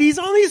gate. He's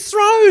on his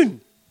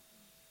throne.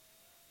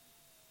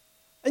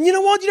 And you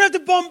know what? You don't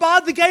have to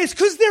bombard the gates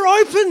because they're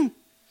open.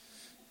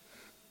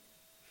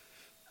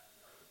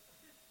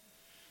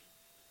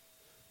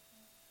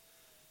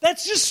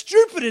 That's just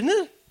stupid, isn't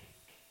it?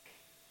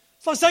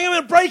 It's like saying I'm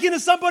going to break into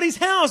somebody's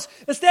house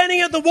and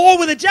standing at the wall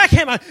with a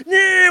jackhammer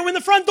when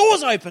the front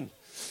door's open.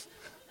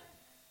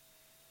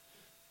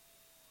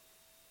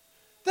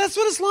 That's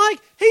what it's like.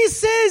 He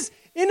says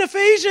in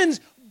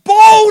Ephesians,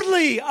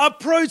 boldly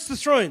approach the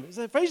throne. Is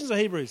it Ephesians or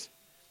Hebrews?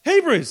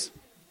 Hebrews.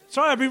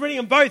 Sorry, I've been reading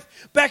them both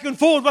back and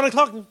forward, 1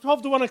 o'clock,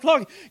 12 to 1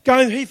 o'clock,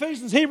 going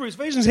Ephesians, Hebrews,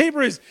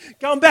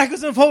 going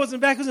backwards and forwards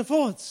and backwards and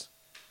forwards.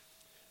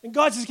 And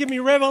God's just giving me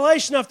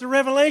revelation after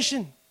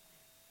revelation.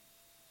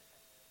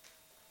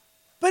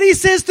 But he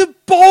says to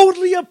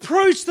boldly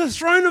approach the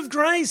throne of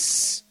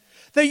grace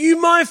that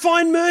you might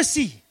find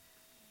mercy.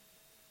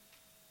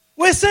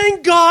 We're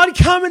saying, God,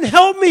 come and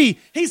help me.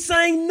 He's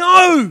saying,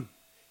 no,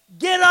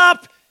 get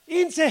up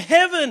into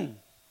heaven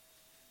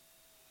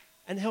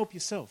and help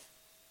yourself.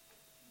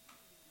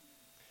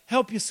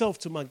 Help yourself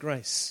to my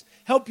grace.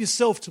 Help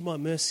yourself to my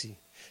mercy.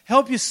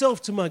 Help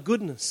yourself to my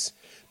goodness.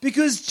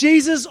 Because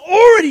Jesus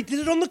already did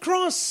it on the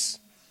cross.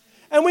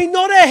 And we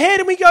nod our head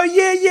and we go,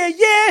 yeah, yeah,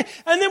 yeah.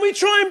 And then we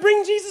try and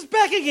bring Jesus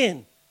back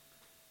again.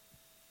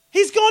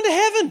 He's gone to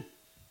heaven.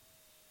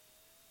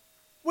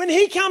 When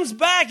he comes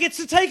back, it's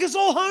to take us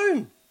all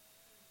home.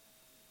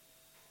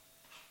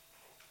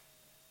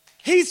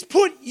 He's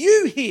put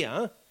you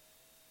here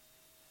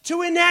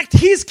to enact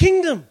his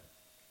kingdom.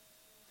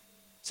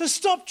 So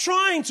stop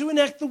trying to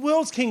enact the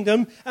world's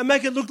kingdom and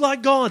make it look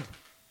like God.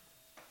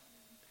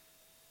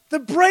 The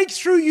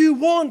breakthrough you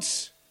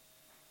want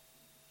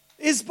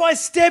is by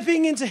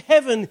stepping into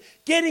heaven,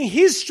 getting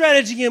his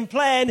strategy and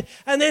plan,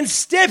 and then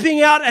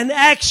stepping out and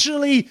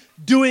actually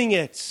doing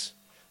it.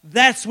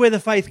 That's where the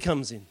faith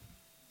comes in.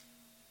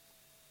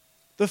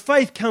 The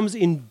faith comes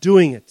in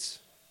doing it.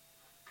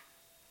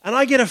 And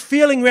I get a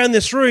feeling around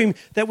this room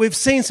that we've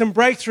seen some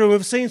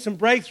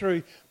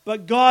breakthrough,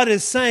 but God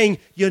is saying,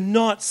 you're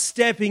not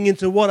stepping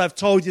into what I've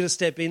told you to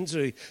step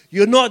into.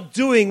 You're not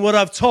doing what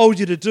I've told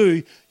you to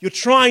do. You're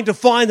trying to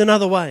find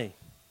another way.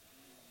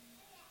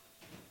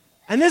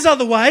 And there's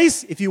other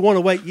ways if you want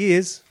to wait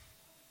years.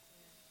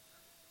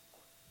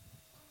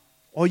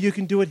 Or you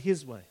can do it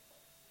his way.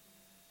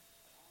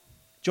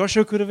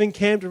 Joshua could have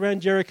encamped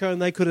around Jericho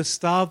and they could have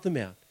starved them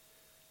out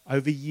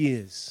over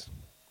years.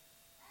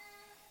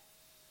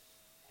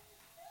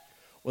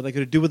 Or they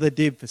could do what they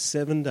did for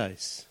 7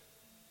 days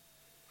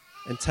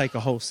and take a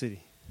whole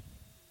city.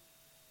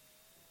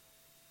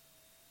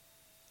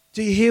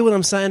 Do you hear what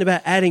I'm saying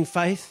about adding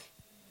faith?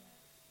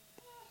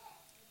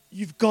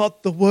 You've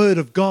got the word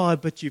of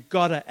God, but you've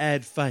got to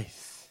add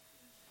faith.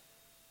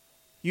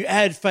 You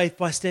add faith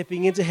by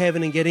stepping into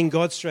heaven and getting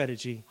God's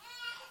strategy,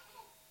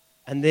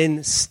 and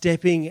then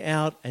stepping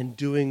out and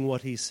doing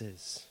what he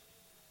says.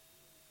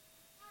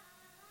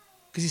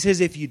 Because he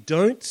says if you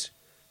don't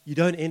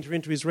enter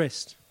into his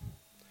rest.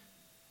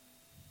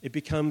 It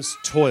becomes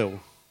toil,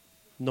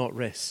 not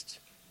rest.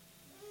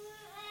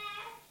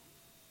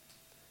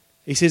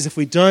 He says if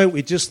we don't,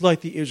 we're just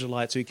like the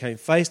Israelites who came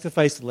face to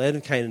face to the land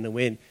of Canaan and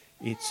went,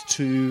 it's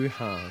too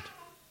hard.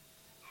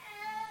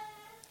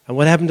 And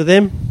what happened to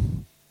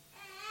them?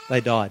 They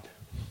died.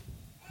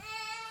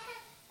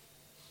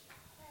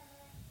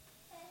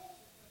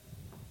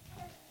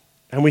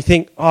 And we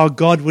think, oh,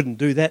 God wouldn't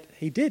do that.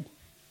 He did.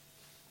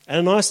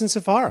 Ananias and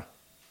Sapphira.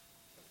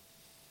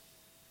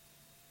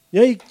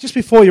 You know, just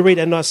before you read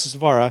Ananias and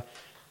Sapphira,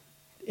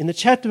 in the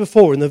chapter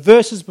before, in the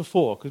verses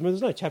before, because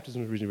there's no chapters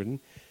originally written,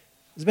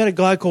 it's about a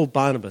guy called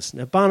Barnabas.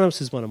 Now,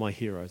 Barnabas is one of my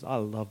heroes. I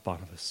love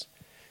Barnabas.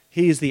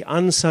 He is the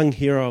unsung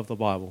hero of the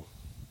Bible.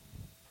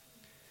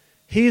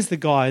 He is the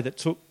guy that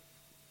took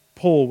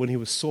Paul when he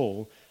was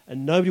Saul,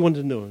 and nobody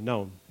wanted to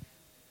know him,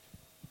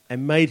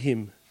 and made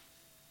him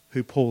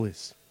who Paul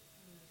is.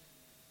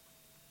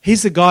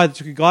 He's the guy that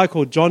took a guy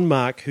called John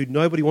Mark, who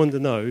nobody wanted to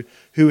know,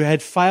 who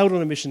had failed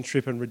on a mission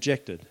trip and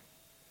rejected,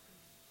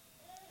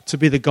 to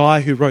be the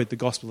guy who wrote the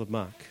Gospel of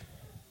Mark,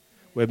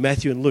 where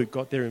Matthew and Luke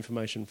got their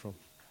information from.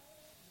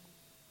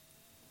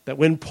 That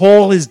when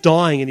Paul is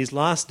dying in his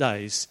last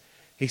days,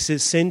 he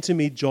says, send to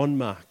me John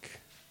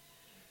Mark,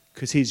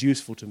 because he's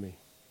useful to me.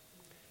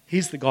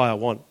 He's the guy I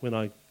want when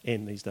I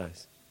end these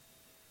days.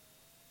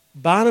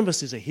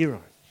 Barnabas is a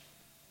hero.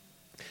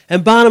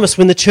 And Barnabas,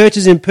 when the church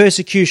is in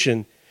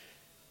persecution,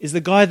 is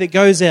the guy that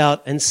goes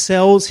out and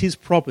sells his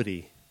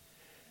property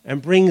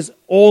and brings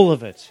all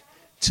of it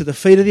to the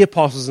feet of the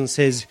apostles and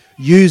says,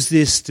 use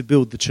this to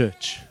build the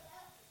church.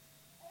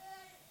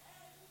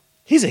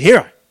 He's a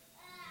hero.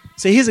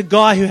 See, here's a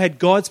guy who had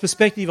God's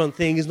perspective on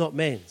things, not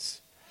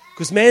man's.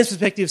 Because man's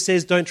perspective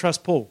says, don't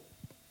trust Paul.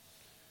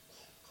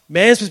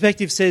 Man's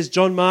perspective says,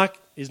 John Mark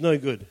is no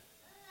good.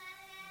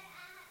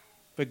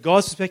 But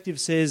God's perspective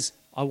says,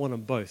 I want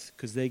them both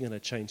because they're going to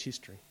change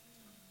history.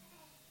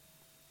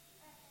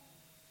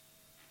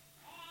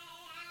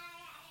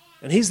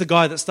 And he's the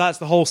guy that starts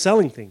the whole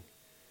selling thing.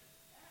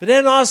 But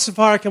then Ananias and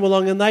Sapphira come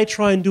along and they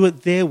try and do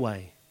it their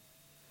way.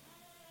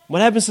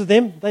 What happens to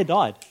them? They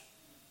died.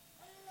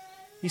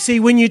 You see,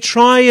 when you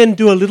try and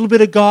do a little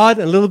bit of God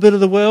and a little bit of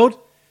the world,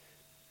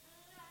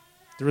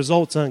 the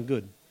results aren't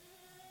good.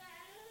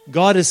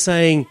 God is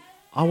saying,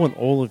 I want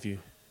all of you.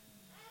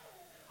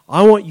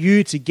 I want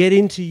you to get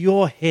into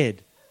your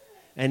head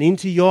and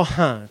into your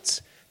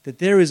hearts that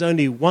there is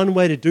only one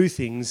way to do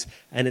things,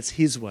 and it's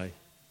His way.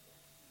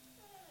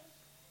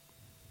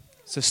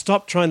 So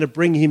stop trying to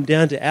bring Him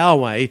down to our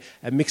way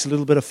and mix a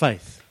little bit of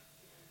faith.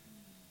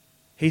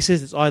 He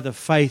says it's either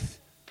faith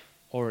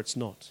or it's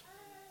not.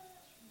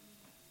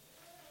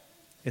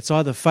 It's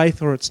either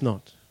faith or it's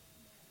not.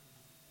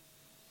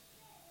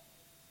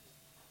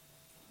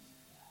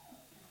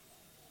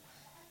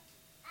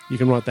 You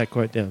can write that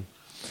quote down.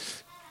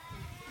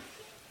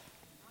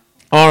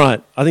 All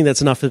right, I think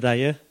that's enough for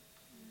today, yeah?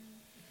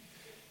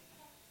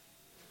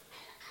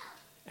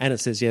 And it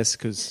says yes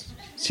because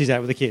she's out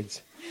with the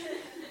kids.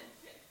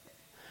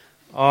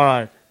 All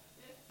right,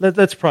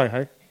 let's pray,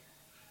 hey?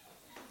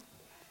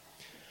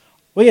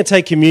 We're going to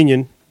take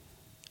communion.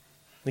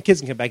 The kids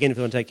can come back in if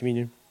they want to take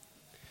communion.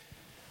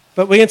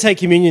 But we're going to take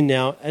communion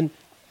now, and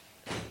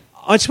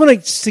I just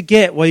want to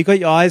get, while you've got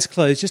your eyes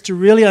closed, just to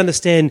really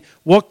understand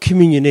what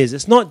communion is.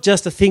 It's not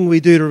just a thing we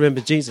do to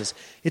remember Jesus.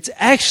 It's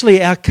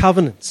actually our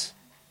covenant.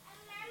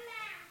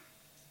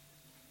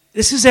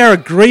 This is our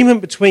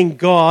agreement between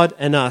God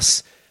and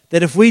us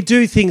that if we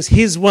do things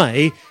His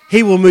way,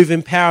 He will move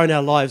in power in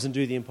our lives and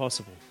do the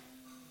impossible.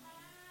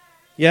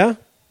 Yeah?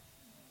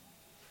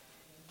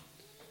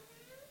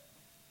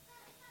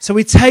 So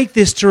we take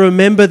this to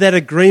remember that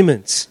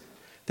agreement,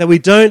 that we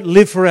don't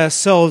live for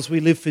ourselves, we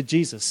live for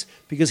Jesus,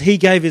 because He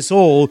gave us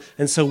all,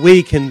 and so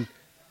we can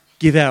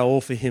give our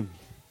all for Him.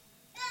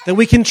 That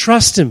we can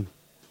trust Him.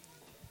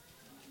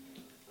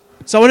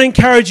 So I want to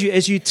encourage you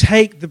as you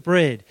take the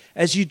bread,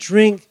 as you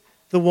drink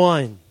the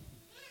wine,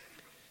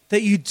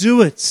 that you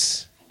do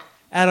it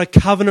out of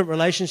covenant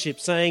relationship,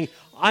 saying,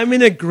 I'm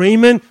in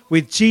agreement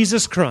with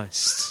Jesus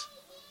Christ.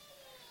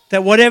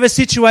 That whatever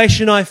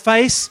situation I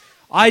face,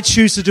 I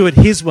choose to do it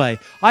His way.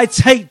 I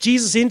take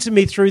Jesus into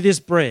me through this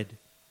bread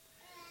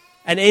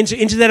and enter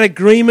into that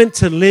agreement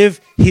to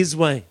live His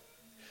way.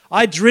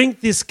 I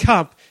drink this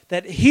cup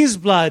that His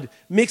blood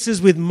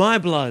mixes with my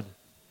blood,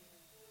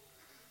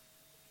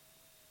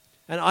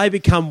 and I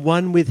become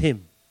one with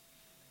Him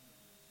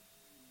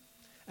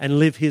and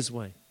live His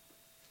way.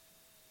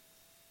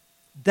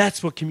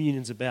 That's what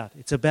communion's about.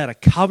 It's about a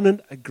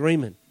covenant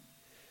agreement.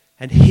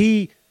 And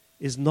He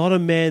is not a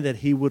man that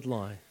He would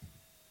lie.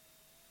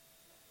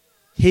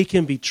 He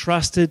can be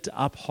trusted to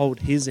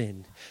uphold His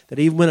end. That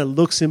even when it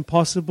looks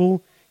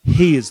impossible,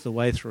 He is the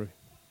way through.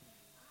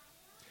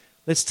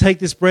 Let's take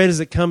this bread as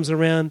it comes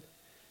around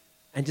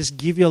and just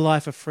give your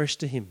life afresh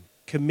to Him.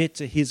 Commit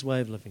to His way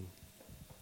of living.